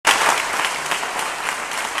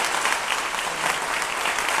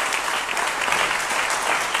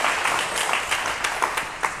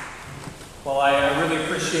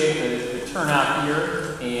appreciate the turnout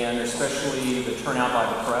here, and especially the turnout by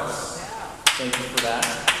the press. Thank you for that.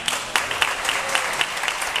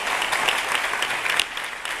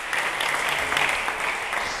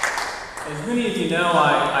 As many of you know,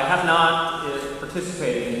 I have not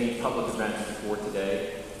participated in any public events before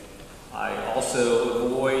today. I also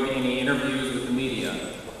avoid any interviews with the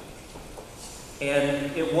media.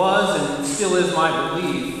 And it was and still is my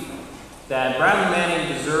belief that Bradley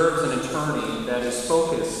Manning deserves an attorney that is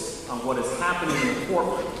focused on what is happening in the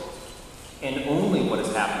courtroom, and only what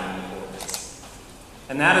is happening in the courtroom.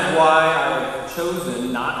 And that is why I've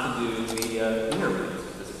chosen not to do the interviews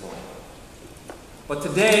at this point. But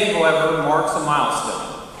today, however, marks a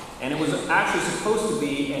milestone, and it was actually supposed to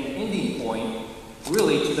be an ending point,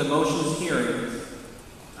 really, to the motions hearings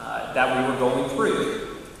that we were going through.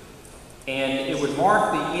 And it would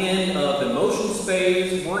mark the end of the motions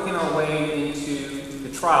phase, working our way into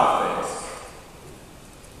the trial phase.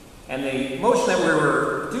 And the motion that we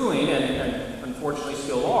were doing, and unfortunately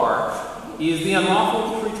still are, is the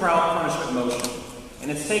unlawful pretrial punishment motion.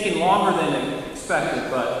 And it's taken longer than expected,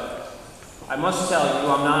 but I must tell you,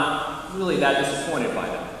 I'm not really that disappointed by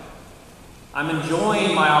that. I'm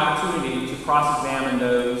enjoying my opportunity to cross-examine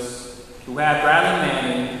those who had Bradley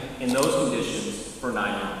Manning in those conditions for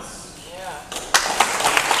 9 months.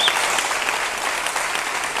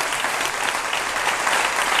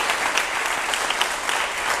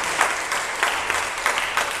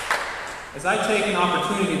 As I take an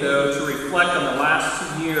opportunity, though, to reflect on the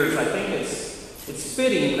last 2 years, I think it's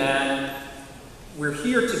fitting that we're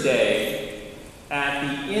here today at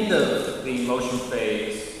the end of the motion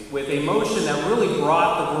phase with a motion that really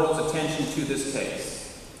brought the world's attention to this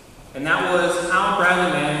case. And that was how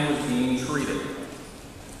Bradley Manning was being treated.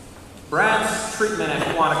 Brad's treatment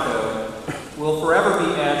at Quantico will forever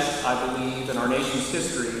be etched, I believe, in our nation's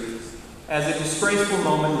history as a disgraceful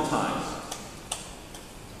moment in time.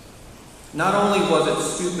 Not only was it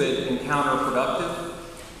stupid and counterproductive,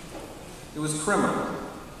 it was criminal.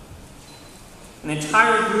 An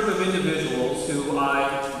entire group of individuals who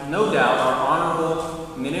I no doubt are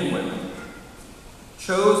honorable men and women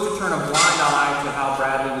chose to turn a blind eye to how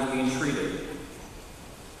Bradley was being treated.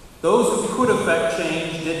 Those who could affect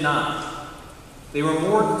change did not. They were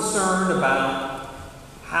more concerned about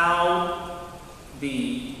how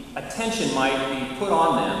the attention might be put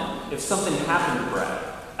on them if something happened to Brad,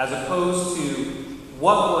 as opposed to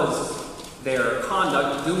what was their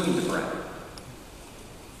conduct doing to Brad.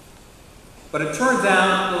 But it turns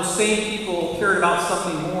out those same people cared about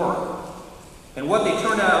something more. And what they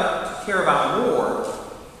turned out to care about more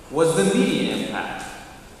was the media impact.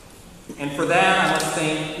 And for that, I must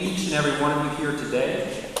thank each and every one of you here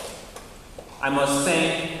today. I must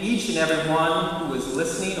thank each and every one who is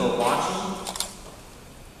listening or watching,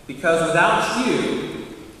 because without you,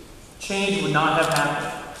 change would not have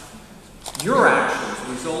happened. Your actions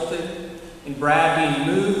resulted in Brad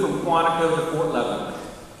being moved from Quantico to Fort Leavenworth.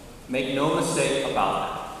 Make no mistake about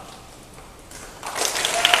that.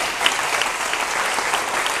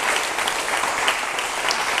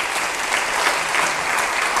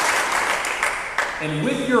 And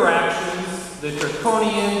with your actions, the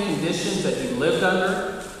draconian conditions that you lived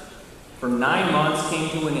under for 9 months came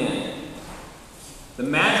to an end. The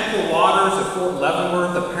magical waters of Fort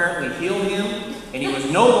Leavenworth apparently healed him, and he was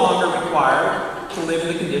no longer required to live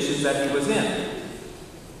in the conditions that he was in.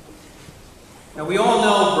 Now, we all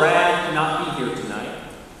know Brad cannot be here tonight,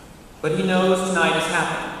 but he knows tonight is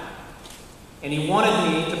happening. And he wanted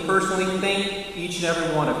me to personally thank each and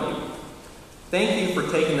every one of you. Thank you for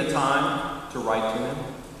taking the time to write to him,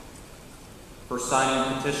 for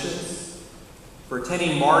signing petitions, for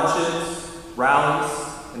attending marches, rallies,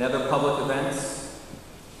 and other public events.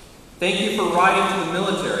 Thank you for writing to the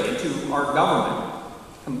military and to our government,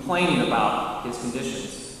 complaining about his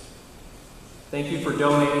conditions. Thank you for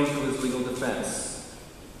donating to his legal defense,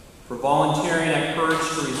 for volunteering at Courage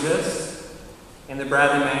to Resist and the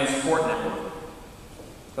Bradley Manning Support Network.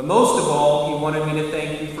 But most of all, he wanted me to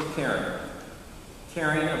thank you for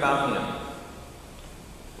caring about him.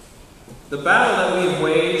 The battle that we have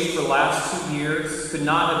waged for the last 2 years could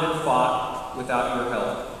not have been fought without your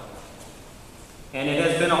help. And it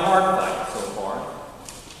has been a hard fight so far.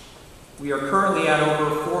 We are currently at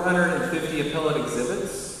over 450 appellate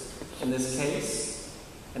exhibits in this case,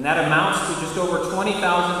 and that amounts to just over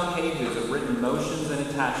 20,000 pages of written motions and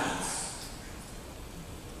attachments.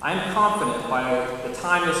 I am confident by the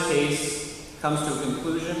time this case comes to a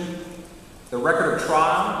conclusion, the record of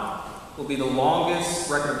trial will be the longest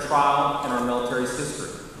record of trial in our military's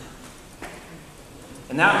history.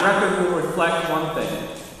 And that record will reflect one thing,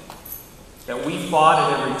 that we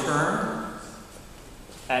fought at every turn,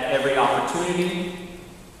 at every opportunity,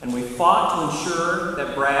 and we fought to ensure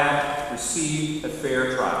that Brad received a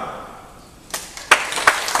fair trial.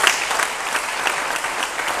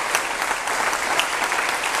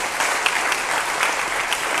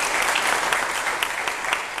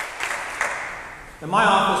 Now, my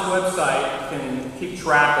office website can keep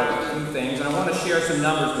track of a few things, and I want to share some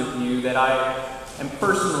numbers with you that I am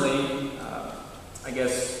personally,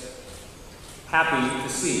 happy to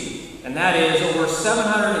see. And that is over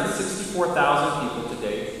 764,000 people to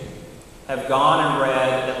date have gone and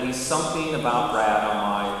read at least something about Brad on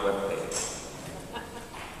my webpage.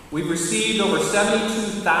 We've received over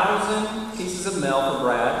 72,000 pieces of mail for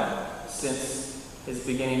Brad since his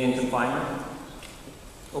beginning in confinement.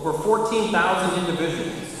 Over 14,000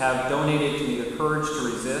 individuals have donated to the Courage to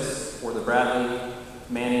Resist or the Bradley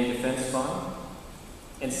Manning Defense Fund.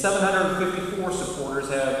 And 754 supporters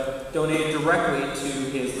have donated directly to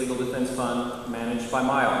his legal defense fund managed by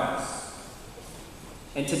my office.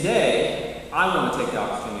 And today, I want to take the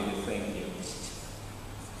opportunity to thank you.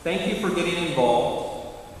 Thank you for getting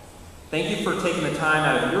involved. Thank you for taking the time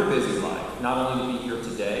out of your busy life, not only to be here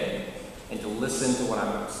today and to listen to what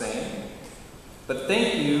I'm saying, but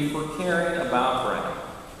thank you for caring about Brad.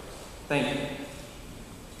 Thank you.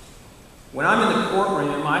 When I'm in the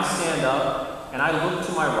courtroom, I stand up and I look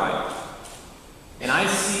to my right, and I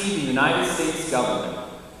see the United States government.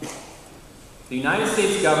 The United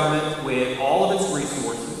States government with all of its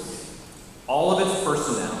resources, all of its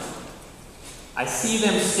personnel. I see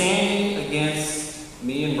them standing against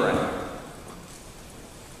me and Brad.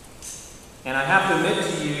 And I have to admit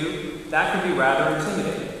to you, that can be rather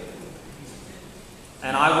intimidating.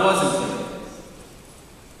 And I was intimidated.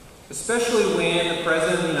 Especially when the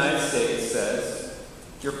President of the United States says,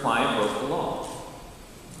 your client broke the law.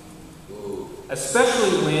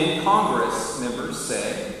 Especially when Congress members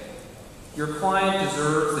say, your client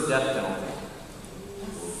deserves the death penalty.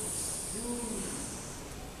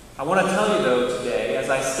 I want to tell you, though, today,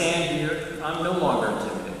 as I stand here, I'm no longer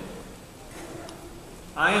intimidated.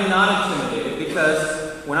 I am not intimidated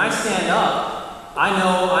because when I stand up, I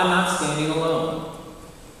know I'm not standing alone.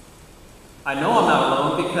 I know I'm not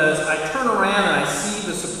alone because I turn around and I see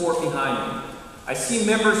the support behind me. I see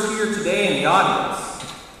members here today in the audience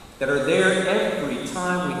that are there every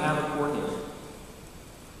time we have a court hearing.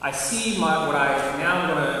 I see what I now am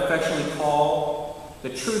going to affectionately call the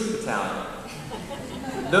Truth Battalion.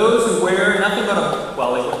 Those who wear nothing but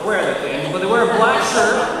they wear the thing, but they wear a black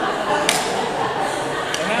shirt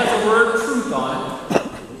that has the word truth on it,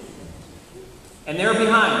 and they're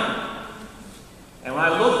behind me. And when I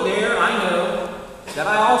look there, I know that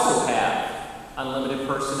I also have unlimited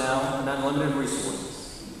personnel and unlimited resources.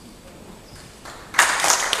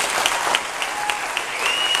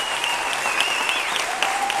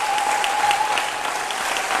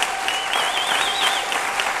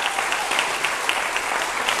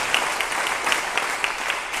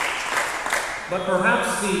 But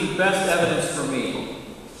perhaps the best evidence for me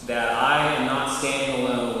that I am not standing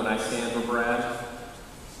alone when I stand for Brad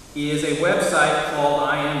is a website called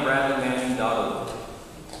IamBradleyManning.org.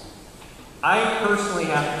 I personally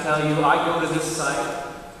have to tell you, I go to this site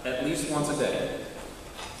at least once a day.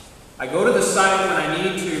 I go to the site when I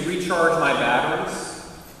need to recharge my batteries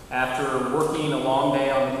after working a long day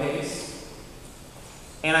on the case.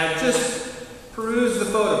 And I just peruse the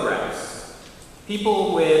photographs.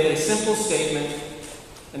 People with a simple statement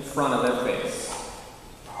in front of their face.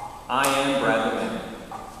 I am Bradley Manning.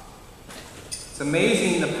 It's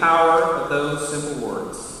amazing the power of those simple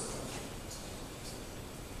words.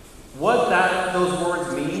 What those words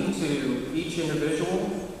mean to each individual,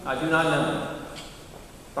 I do not know.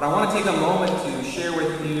 But I want to take a moment to share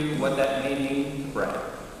with you what that may mean to Brad.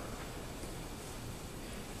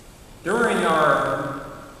 During our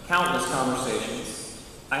countless conversations,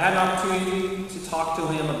 I had an opportunity to talk to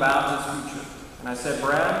him about his future. And I said,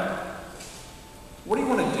 Brad, what do you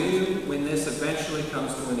want to do when this eventually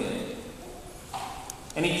comes to an end?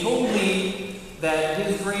 And he told me that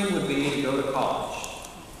his dream would be to go to college,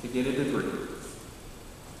 to get a degree.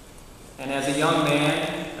 And as a young man,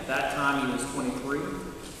 at that time he was 23,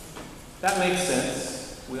 that makes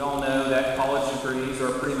sense. We all know that college degrees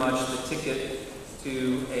are pretty much the ticket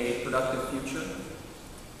to a productive future.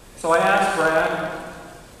 So I asked Brad,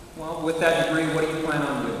 well, with that degree, what do you plan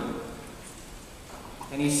on doing?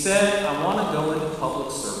 And he said, I want to go into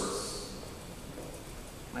public service.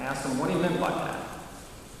 I asked him what he meant by that.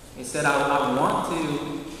 He said, I want to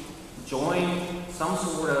join some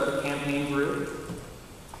sort of campaign group,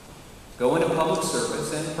 go into public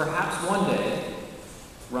service, and perhaps one day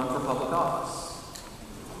run for public office.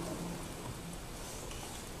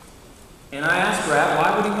 And I asked Brad,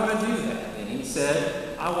 why would he want to do that? And he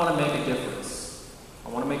said, I want to make a difference. I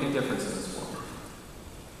want to make a difference in this world.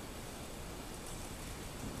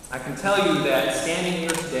 I can tell you that standing here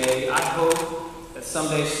today, I hope that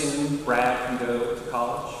someday soon Brad can go to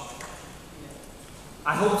college.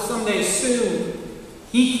 I hope someday soon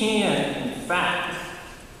he can, in fact,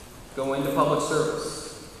 go into public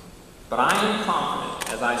service. But I am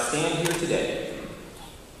confident, as I stand here today,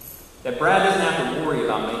 that Brad doesn't have to worry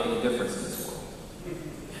about making a difference in this world.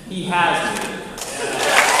 He has made a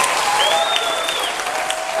difference.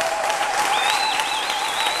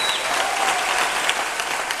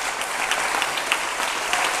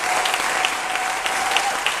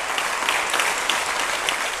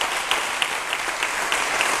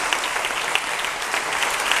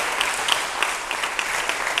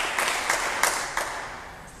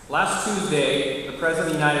 Last Tuesday, the President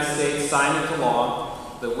of the United States signed into law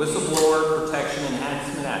the Whistleblower Protection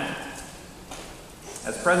Enhancement Act.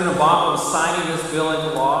 As President Obama was signing this bill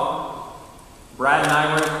into law, Brad and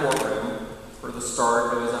I were in a courtroom for the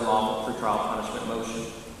start of his unlawful pretrial punishment motion.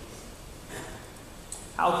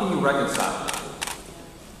 How can you reconcile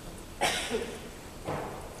that?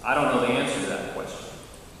 I don't know the answer to that question.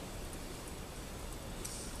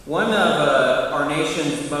 One of our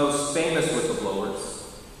nation's most famous whistleblowers,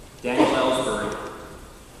 Daniel Ellsbury,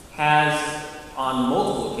 has on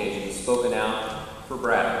multiple occasions spoken out for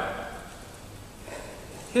Brad.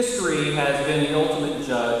 History has been the ultimate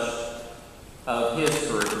judge of his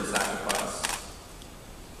courage and sacrifice.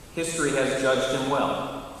 History has judged him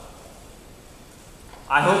well.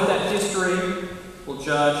 I hope that history will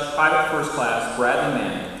judge Private First Class Bradley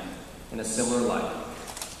Manning in a similar light.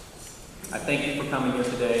 I thank you for coming here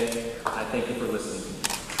today. I thank you for listening to me.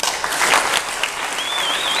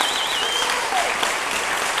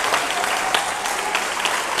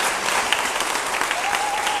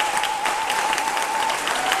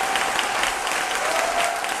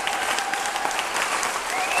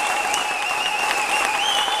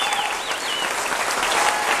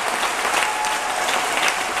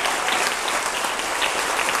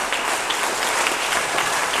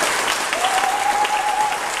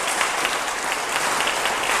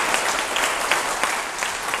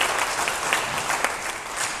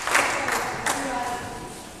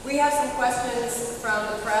 We have some questions from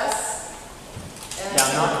the press. Now,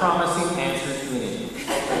 I'm not promising answers to any.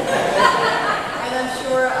 And I'm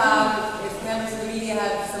sure if members of the media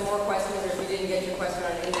have some more questions, or if you didn't get your question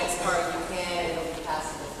on an index card, you can, and it'll be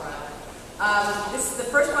passed to the front. The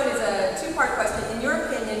first one is a two-part question. In your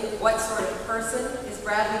opinion, what sort of person is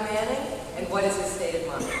Bradley Manning, and what is his state of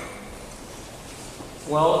mind?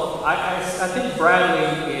 Well, I think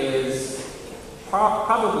Bradley is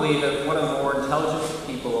probably one of the more intelligent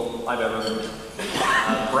people I've ever met.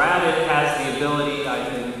 Brad has the ability, I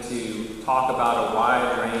think, to talk about a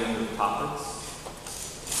wide range of topics.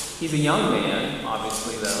 He's a young man,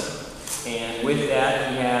 obviously, though, and with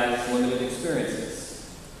that, he has limited experiences.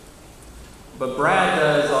 But Brad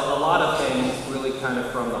does a lot of things really kind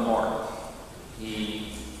of from the heart.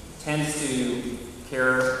 He tends to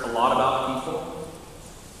care a lot about people.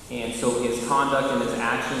 And so his conduct and his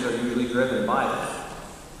actions are usually driven by that.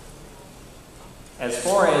 As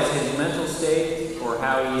far as his mental state, or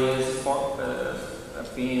how he is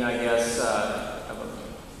being, I guess,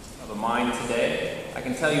 of a mind today, I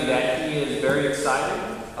can tell you that he is very excited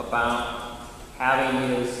about having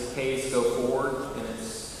his case go forward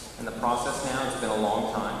in the process now. It's been a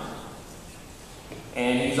long time.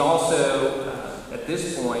 And he's also, at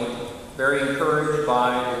this point, very encouraged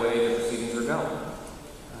by the way the proceedings are going.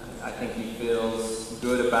 I think he feels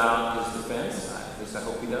good about his defense. At least I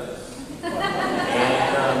hope he does.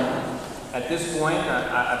 And at this point,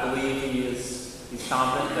 I believe he's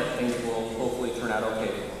confident that things will hopefully turn out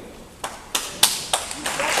okay for him.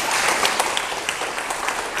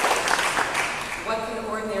 What can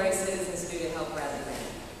ordinary citizens do to help Bradley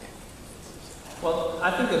Manning? Well,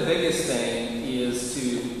 I think the biggest thing is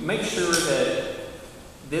to make sure that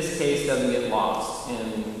this case doesn't get lost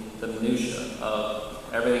in the minutia of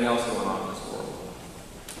everything else going on in this world.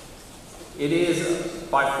 It is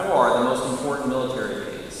by far the most important military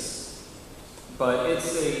case, but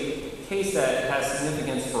it's a case that has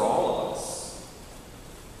significance for all of us.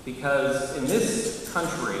 Because in this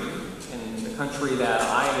country, in the country that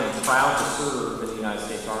I am proud to serve in the United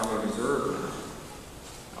States Army Reserve,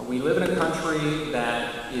 we live in a country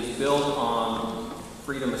that is built on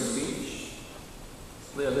freedom of speech.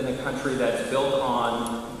 We live in a country that's built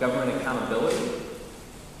on government accountability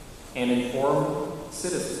and informed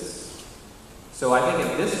citizens. So I think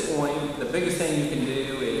at this point, the biggest thing you can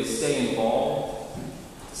do is stay involved,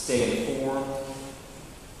 stay informed,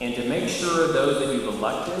 and to make sure those that you've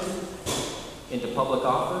elected into public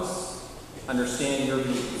office understand your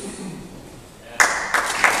views.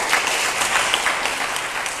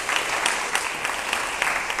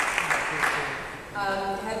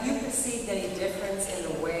 Have you perceived any difference in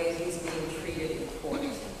the way he's being treated in court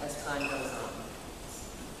as time goes on?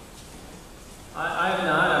 I have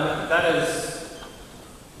not. I mean, that is,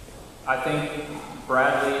 I think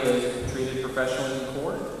Bradley is treated professionally in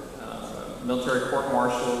court. Military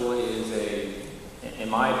court-martial is in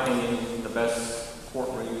my opinion, the best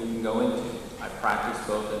courtroom you can go into. I practice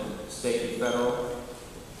both in state and federal.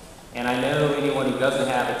 And I know anyone who doesn't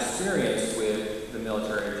have experience with the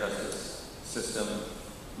military justice system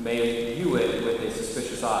may view it with a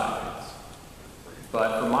suspicious eye.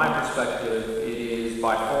 But from my perspective, it is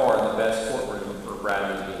by far the best courtroom for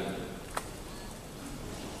Bradley to be in.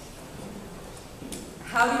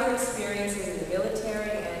 How do your experiences in the military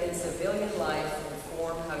and in civilian life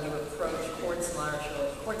inform how you approach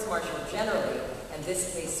courts-martial generally, and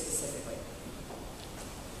this case specifically?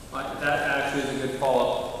 That actually is a good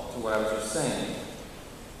follow-up to what I was just saying.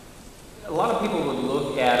 A lot of people would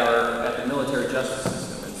look at the military justice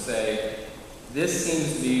system and say, this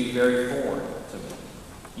seems to be very foreign to me.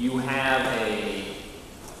 You have a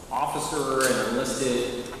officer and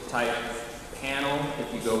enlisted type panel,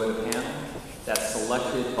 if you go with a panel, that's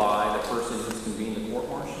selected by the person who's convened the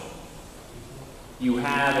court-martial. You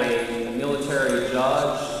have a military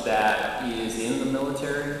judge that is in the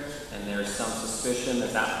military, and there's some suspicion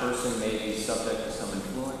that that person may be subject to some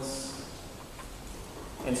influence.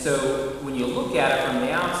 And so when you look at it from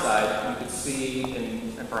the outside, you could see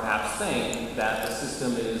and perhaps think that the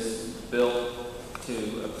system is built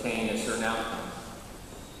to obtain a certain outcome.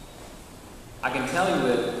 I can tell you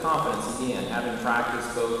with confidence, again, having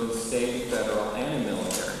practiced both in state, federal, and in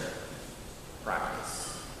military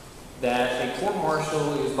practice, that a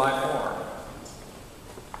court-martial is by far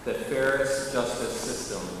the fairest justice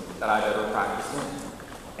system that I've ever practiced in.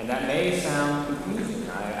 And that may sound confusing.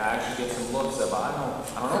 I actually get some looks of, I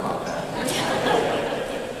don't know about that.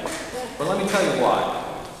 But let me tell you why.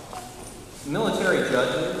 Military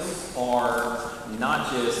judges are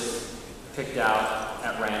not just picked out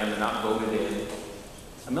at random and not voted in.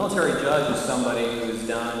 A military judge is somebody who has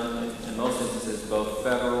done, in most instances, both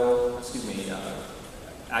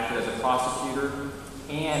acted as a prosecutor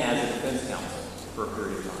and as a defense counsel for a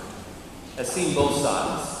period of time. Has seen both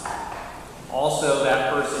sides. Also,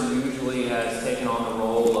 that person usually has taken on the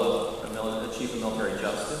role of a chief of military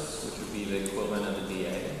justice, which would be the equivalent of a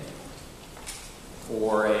DA,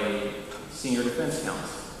 or a senior defense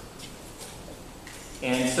counsel.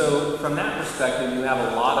 And so, from that perspective, you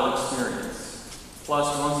have a lot of experience.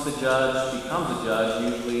 Plus, once the judge becomes a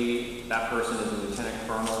judge, usually that person is a lieutenant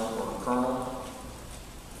colonel or a colonel.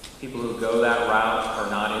 People who go that route are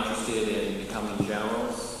not interested in becoming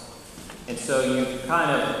generals. And so you've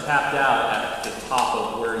kind of tapped out at the top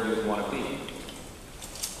of where you would want to be.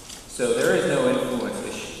 So there is no influence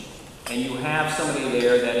issue. And you have somebody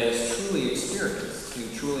there that is truly experienced,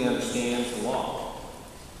 who truly understands the law.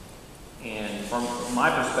 And from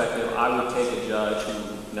my perspective, I would take a judge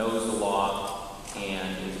who knows the law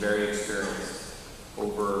and is very experienced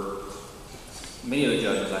over many of the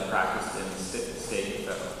judges I practiced in the state and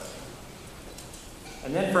federal.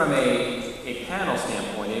 And then from a panel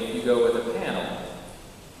standpoint, if you go with a panel,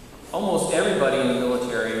 almost everybody in the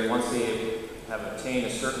military, once they have obtained a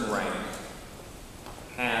certain rank,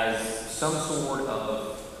 has some sort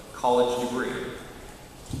of college degree.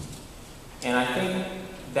 And I think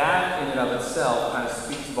that in and of itself kind of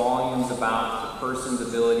speaks volumes about the person's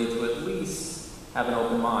ability to at least have an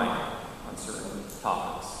open mind on certain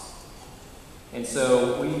topics. And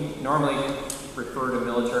so we normally refer to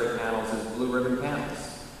military panels as blue ribbon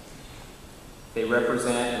panels. They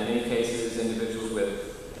represent, in many cases, individuals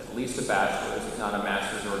with at least a bachelor's, if not a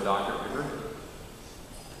master's or a doctorate degree.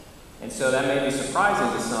 And so that may be surprising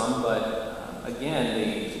to some, but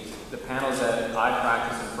again, the panels that I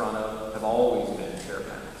practice in front of have always been fair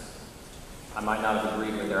panels. I might not have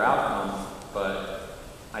agreed with their outcome, but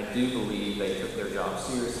I do believe they took their job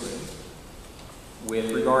seriously.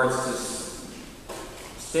 With regards to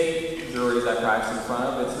state juries I practice in front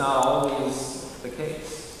of, it's not always the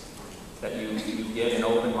case that you get an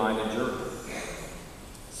open-minded jury.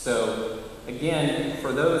 So, again,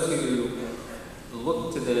 for those who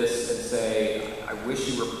look to this and say, I wish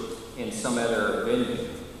you were in some other venue,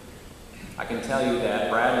 I can tell you that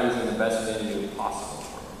Bradley is in the best venue possible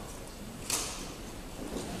for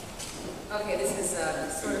him. Okay, this is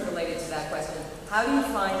sort of related to that question. How do you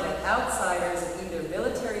find that outsiders in either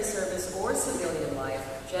military service or civilian life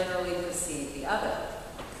generally perceive the other?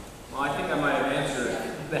 Well, I think I might have answered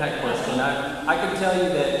that question. I can tell you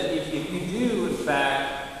that if you do, in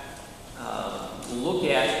fact, look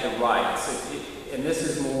at the rights, and this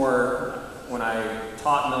is more when I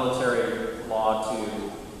taught military law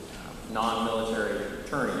to non-military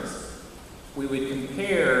attorneys, we would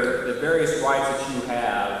compare the various rights that you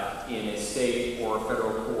have in a state or a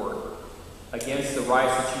federal court against the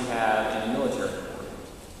rights that you have in a military court.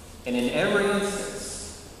 And in every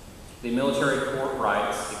instance, the military court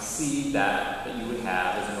rights exceed that you would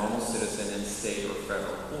have as a normal citizen in state or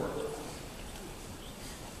federal court.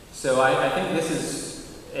 So I think this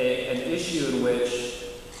is an issue in which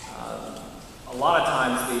a lot of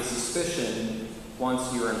times the suspicion,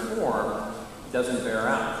 once you're informed, doesn't bear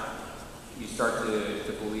out. You start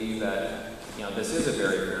to believe that, this is a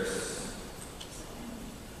very fair system.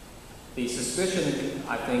 The suspicion,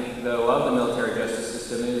 I think, though, of the military justice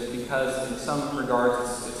system is because in some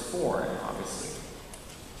regards it's foreign, obviously.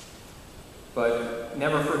 But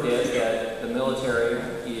never forget that the military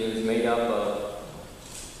is made up of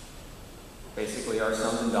basically our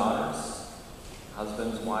sons and daughters,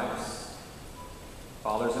 husbands, wives,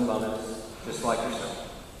 fathers and mothers, just like yourself.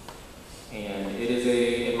 And it is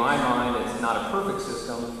in my mind, it's not a perfect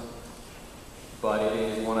system, but it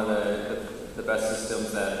is one of the best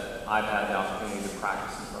systems that I've had the opportunity to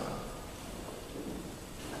practice in front of.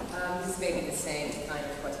 This may be the same kind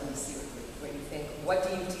of question, to see what you think. What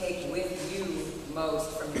do you take with you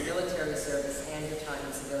most from your military service and your time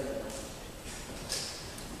in civilian life?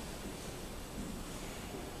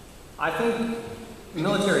 I think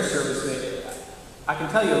military service, I can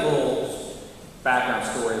tell you a little background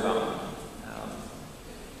story about me.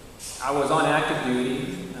 I was on active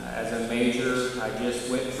duty as a major. I just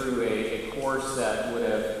went through a course that would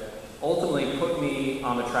have ultimately put me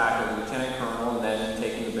on the track of lieutenant colonel